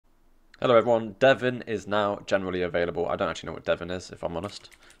Hello everyone, Devin is now generally available. I don't actually know what Devin is, if I'm honest.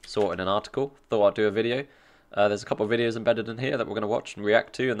 Saw it in an article, thought I'd do a video. There's a couple of videos embedded in here that we're going to watch and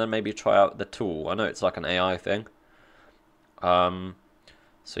react to, and then maybe try out the tool. I know it's like an AI thing. So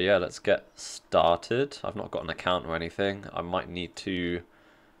yeah, let's get started. I've not got an account or anything. I might need to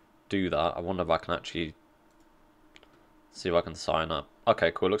do that. I wonder if I can actually see if I can sign up.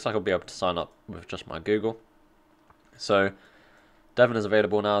 Okay, cool. Looks like I'll be able to sign up with just my Google. So Devin is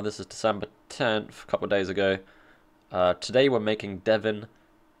available now. This is December 10th, a couple of days ago. Today we're making Devin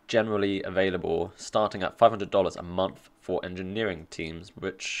generally available, starting at $500 a month for engineering teams,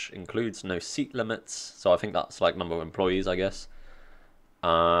 which includes no seat limits. So I think that's like number of employees, I guess.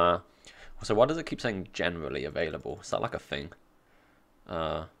 So why does it keep saying generally available? Is that like a thing?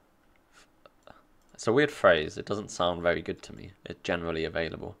 It's a weird phrase. It doesn't sound very good to me. It's generally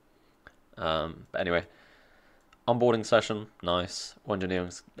available. But anyway. Onboarding session, nice.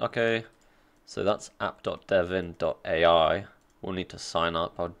 Engineering, okay. So that's app.devin.ai. We'll need to sign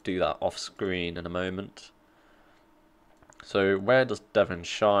up. I'll do that off screen in a moment. So where does Devin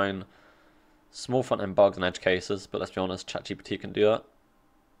shine? Small front-end bugs and edge cases, but let's be honest, ChatGPT can do that.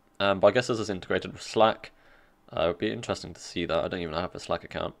 But I guess this is integrated with Slack. It would be interesting to see that. I don't even have a Slack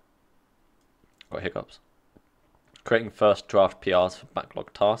account. Got hiccups. Creating first draft PRs for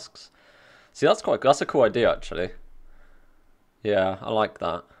backlog tasks. See, that's a cool idea, actually. Yeah, I like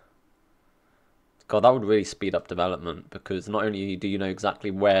that. God, that would really speed up development, because not only do you know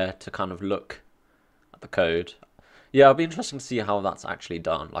exactly where to kind of look at the code. Yeah, it'll be interesting to see how that's actually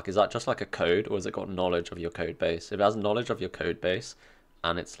done. Like, is that just like a code, or has it got knowledge of your code base? If it has knowledge of your code base,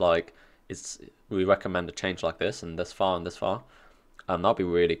 and it's like, we recommend a change like this, and this far, and this far, that'll be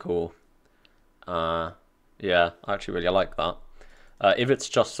really cool. Yeah, I actually really like that. If it's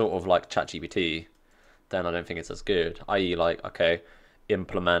just sort of like ChatGPT, then I don't think it's as good. I.e., like, okay,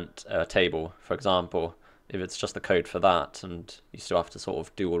 implement a table, for example. If it's just the code for that, and you still have to sort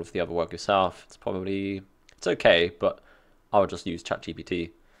of do all of the other work yourself, it's okay, but I would just use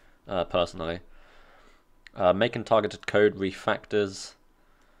ChatGPT, personally. Making targeted code refactors,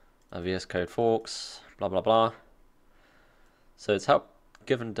 VS Code forks, blah blah blah. So it's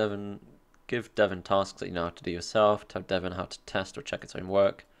give Devin tasks that you know how to do yourself. Tell Devin how to test or check its own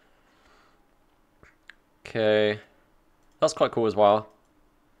work. Okay, that's quite cool as well.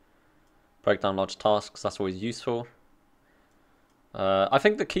 Break down large tasks, that's always useful. I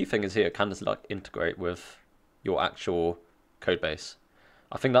think the key thing is here, can this like integrate with your actual code base?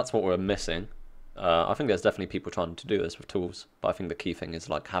 I think that's what we're missing. I think there's definitely people trying to do this with tools, but I think the key thing is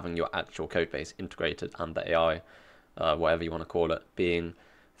like having your actual code base integrated and the AI, whatever you want to call it, being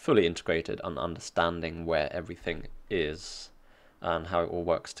fully integrated and understanding where everything is and how it all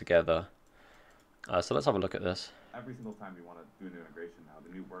works together. So let's have a look at this. Every single time you want to do a new integration now,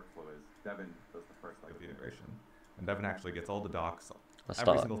 the new workflow is Devin does the first leg of the integration. And Devin actually gets all the docs.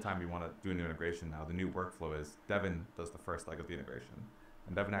 Every single time you want to do a new integration now, the new workflow is Devin does the first leg of the integration.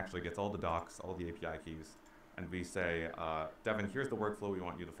 And Devin actually gets all the docs, all the API keys, and we say, Devin, here's the workflow we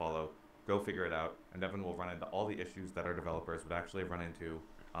want you to follow. Go figure it out. And Devin will run into all the issues that our developers would actually run into.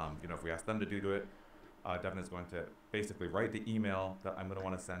 If we ask them to do it, Devin is going to basically write the email that I'm going to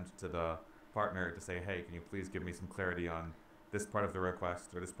want to send to the partner to say, hey, can you please give me some clarity on this part of the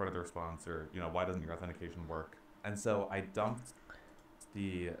request or this part of the response, or why doesn't your authentication work? And so I dumped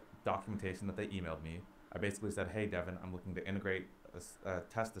the documentation that they emailed me. I basically said, hey Devin, I'm looking to integrate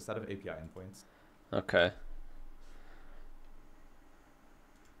test a set of API endpoints. Okay.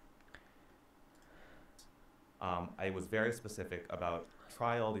 I was very specific about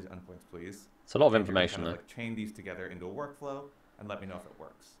try all these endpoints, please. It's a lot of information. Kind of like chain these together into a workflow and let me know if it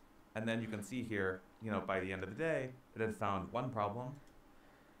works. And then you can see here, by the end of the day, it had found one problem.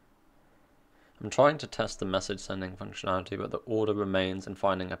 I'm trying to test the message sending functionality, but the order remains in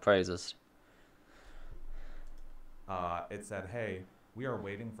finding appraisers. It said, hey, we are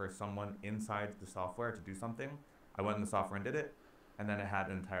waiting for someone inside the software to do something. I went in the software and did it, and then it had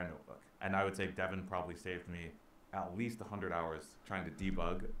an entire notebook. And I would say Devin probably saved me at least 100 hours trying to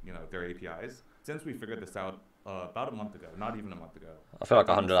debug, their APIs. Since we figured this out about a month ago, not even a month ago. I feel like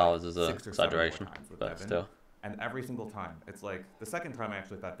 100 hours is an exaggeration, but Devin, still. And every single time, it's like, the second time I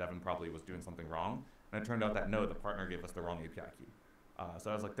actually thought Devin probably was doing something wrong, and it turned out that no, the partner gave us the wrong API key.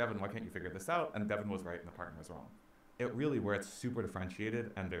 So I was like, Devin, why can't you figure this out? And Devin was right and the partner was wrong. It really, where it's super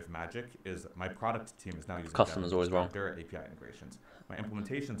differentiated and there's magic, is my product team is now using Customers always wrong. Their API integrations. My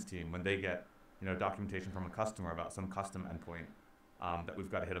implementations team, when they get documentation from a customer about some custom endpoint that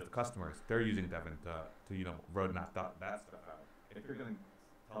we've got ahead of the customers, they're using Devin to roadmap that stuff out. If you're going to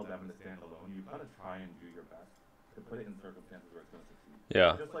tell Devin to stand alone, you've got to try and do your best to put it in circumstances where it's going to succeed.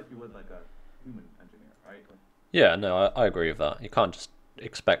 Yeah. Just like you would like a human engineer, right? Yeah, no, I agree with that. You can't just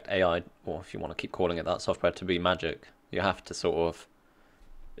expect AI, or if you want to keep calling it that, software to be magic. You have to sort of,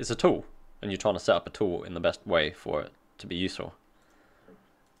 it's a tool, and you're trying to set up a tool in the best way for it to be useful.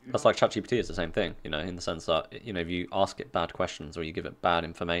 That's like ChatGPT is the same thing, you know, in the sense that, you know, if you ask it bad questions or you give it bad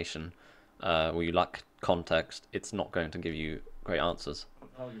information, or you lack context, it's not going to give you great answers.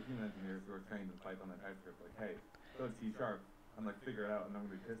 Tell your human engineers who are trained in Python and TypeScript, like, hey, go to C# and like figure it out, and I'm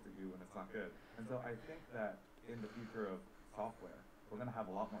gonna be pissed at you when it's not good. And so I think that in the future of software, we're gonna have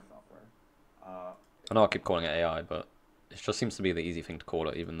a lot more software. I know I keep calling it AI, but it just seems to be the easy thing to call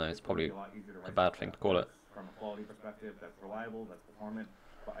it, even though it's probably a bad thing to call it. From a quality perspective, that's reliable, that's performant.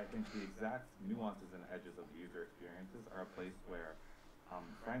 But I think the exact nuances and edges of the user experiences are a place where,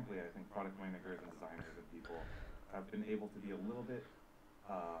 frankly, I think product managers and designers and people have been able to be a little bit,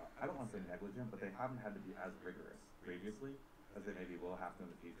 I don't want to say negligent, but they haven't had to be as rigorous previously as they maybe will have to in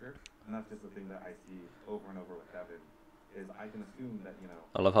the future. And that's just the thing that I see over and over with Devin, is I can assume that, you know...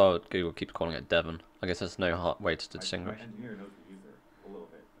 I love how Google keeps calling it Devin. I guess there's no hard way to distinguish. My engineer knows the user a little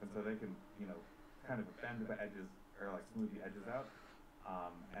bit, and so they can, you know, kind of bend the edges, or like smooth the edges out.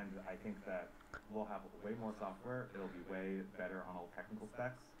 And I think that we'll have way more software. It'll be way better on all technical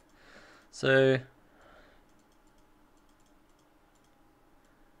specs. So,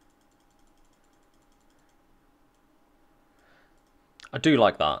 I do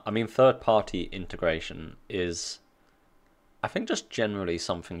like that. I mean, third-party integration is, I think, just generally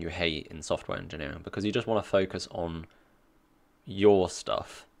something you hate in software engineering, because you just want to focus on your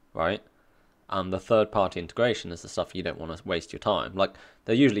stuff, right? And the third-party integration is the stuff you don't want to waste your time. Like,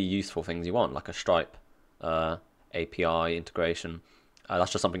 they're usually useful things you want, like a Stripe API integration.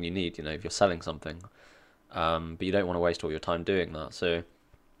 That's just something you need, you know, if you're selling something. But you don't want to waste all your time doing that. So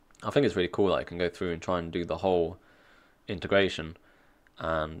I think it's really cool that I can go through and try and do the whole integration.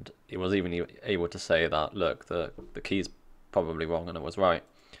 And it was even able to say that, look, the key's probably wrong and it was right.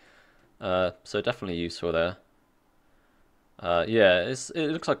 So definitely useful there. Yeah,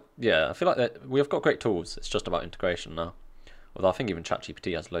 it looks like, yeah, I feel like that we've got great tools. It's just about integration now. Although I think even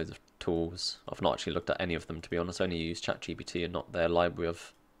ChatGPT has loads of tools. I've not actually looked at any of them, to be honest. I only use ChatGPT and not their library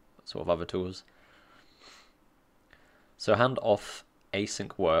of sort of other tools. So hand off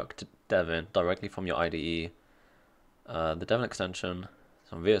async work to Devin directly from your IDE. The Devin extension,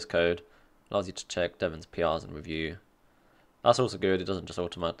 some VS Code, allows you to check Devin's PRs and review. That's also good. It doesn't just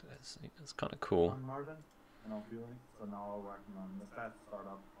automate. It's kind of cool. I'm Marvin, and I'm feeling. So now we're working on the fast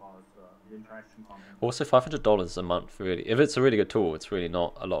startup as the interaction content. Also, $500 a month, really. If it's a really good tool, it's really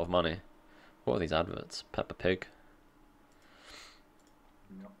not a lot of money. What are these adverts? Peppa Pig.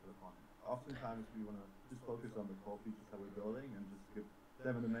 Oftentimes we want to just focus on the core features that we're building and just give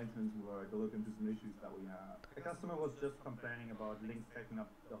Devin the maintenance work to look into some issues that we have. The customer was just complaining about links taking up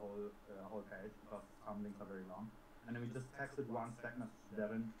the whole page because some links are very long. And then we just texted one stack message to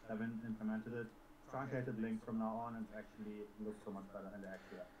Devin. Devin implemented it, truncated links from now on, and actually looks so much better in the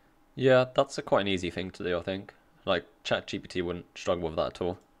actual app. Yeah, that's quite an easy thing to do, I think. Like, ChatGPT wouldn't struggle with that at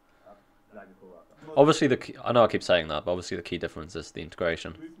all. Obviously, I know I keep saying that, but obviously the key difference is the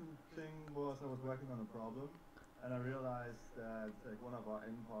integration. The recent thing was I was working on a problem, and I realized that like one of our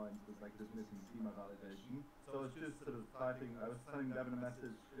endpoints was like just missing schema validation. So it's just sort of typing. I was sending Devin a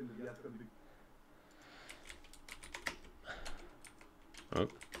message into the app. Oh.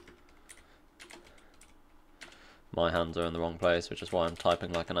 My hands are in the wrong place, which is why I'm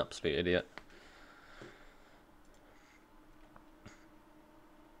typing like an absolute idiot.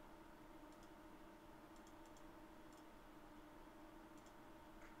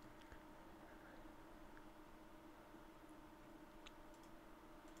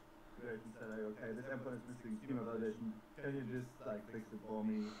 Okay, this endpoint is missing schema validation. Can you just like fix it for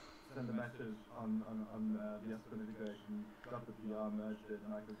me? Send a message on the SQL integration, drop the PR, merge it,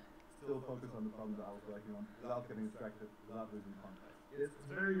 and I could still focus on the problem that I was working on without getting distracted, without losing context. It's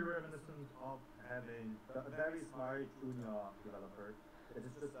very reminiscent of having a very smart junior developer. It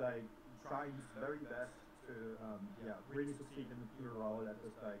is just like trying his very best to really succeed in the junior role at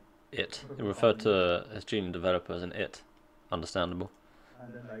just like it. You referred to as junior developer as an it. Understandable.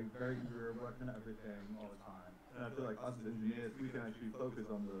 And then like very eager, working on everything all the time. And I feel like us as engineers, we can actually focus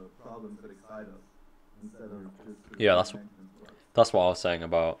on the problems that excite us instead of just yeah, that's what I was saying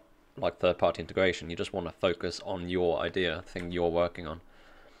about like third-party integration. You just want to focus on your idea, thing you're working on.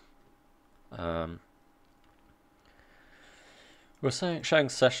 We're showing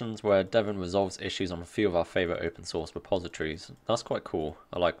sessions where Devin resolves issues on a few of our favorite open source repositories. That's quite cool.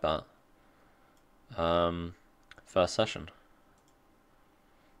 I like that. First session.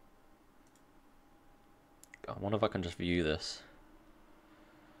 I wonder if I can just view this.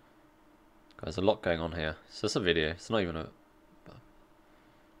 There's a lot going on here. It's just a video. It's not even a... I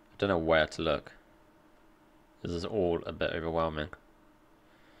don't know where to look. This is all a bit overwhelming.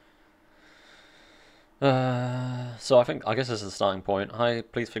 So I guess this is a starting point. Hi,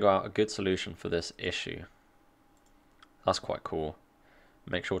 please figure out a good solution for this issue. That's quite cool.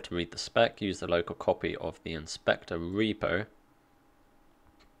 Make sure to read the spec. Use the local copy of the inspector repo.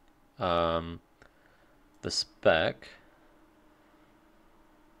 The spec.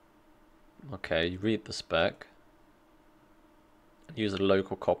 Okay, you read the spec. Use a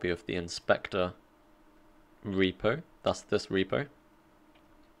local copy of the inspector repo. That's this repo.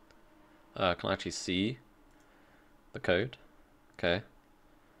 Can I actually see the code? Okay.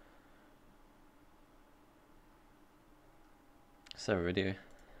 Is there a video?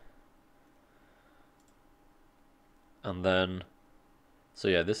 And then, so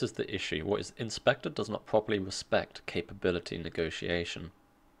yeah, this is the issue. What is inspector does not properly respect capability negotiation.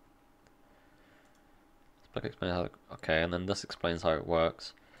 Spec explains how. Okay, and then this explains how it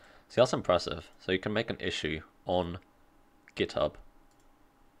works. See, that's impressive. So you can make an issue on GitHub,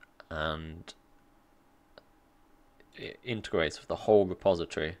 and it integrates with the whole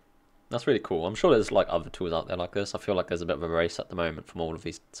repository. That's really cool. I'm sure there's like other tools out there like this. I feel like there's a bit of a race at the moment from all of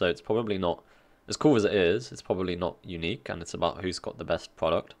these. So it's probably not, as cool as it is, it's probably not unique, and it's about who's got the best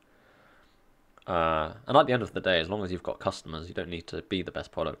product. And at the end of the day, as long as you've got customers, you don't need to be the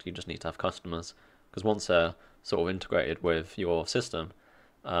best product. You just need to have customers, because once they're sort of integrated with your system,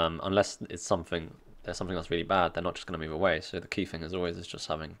 unless it's something, there's something that's really bad, they're not just going to move away. So the key thing is always is just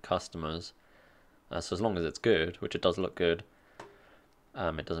having customers. So as long as it's good, which it does look good,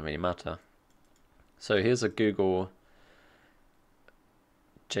 it doesn't really matter. So here's a Google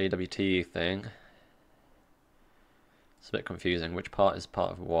JWT thing. It's a bit confusing. Which part is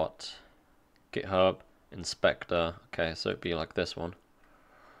part of what? GitHub, inspector. Okay, so it'd be like this one.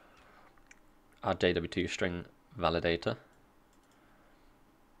 Add JWT string validator.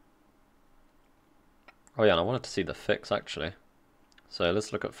 Oh yeah, and I wanted to see the fix actually. So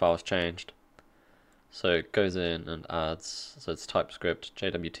let's look at files changed. So it goes in and adds, so it's TypeScript,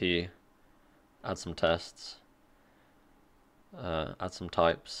 JWT, add some tests, add some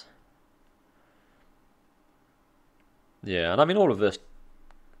types. Yeah, and I mean all of this,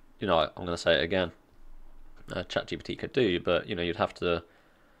 you know, I'm going to say it again, ChatGPT could do, but you know, you'd have to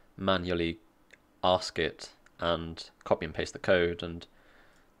manually ask it and copy and paste the code, and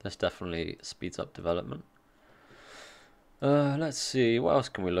this definitely speeds up development. Let's see, what else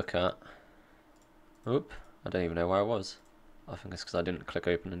can we look at? Oop, I don't even know where I was. I think it's because I didn't click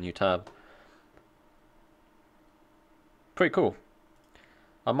open a new tab. Pretty cool.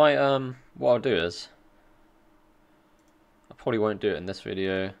 I might, what I'll do is, I probably won't do it in this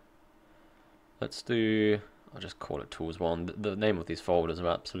video. Let's do, I'll just call it tools 1. The name of these folders are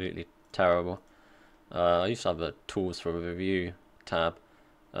absolutely terrible. I used to have a tools for review tab,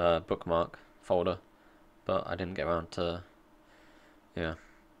 bookmark folder, but I didn't get around to, yeah.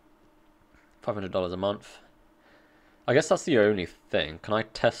 $500 a month. I guess that's the only thing. Can I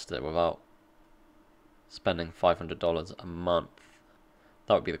test it without spending $500 a month?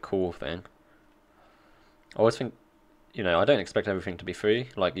 That would be the cool thing. I always think, you know, I don't expect everything to be free.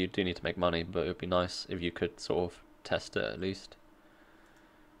 Like, you do need to make money, but it would be nice if you could sort of test it at least.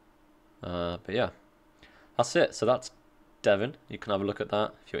 But yeah, that's it. So that's Devin. You can have a look at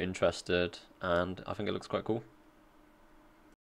that if you're interested, and I think it looks quite cool.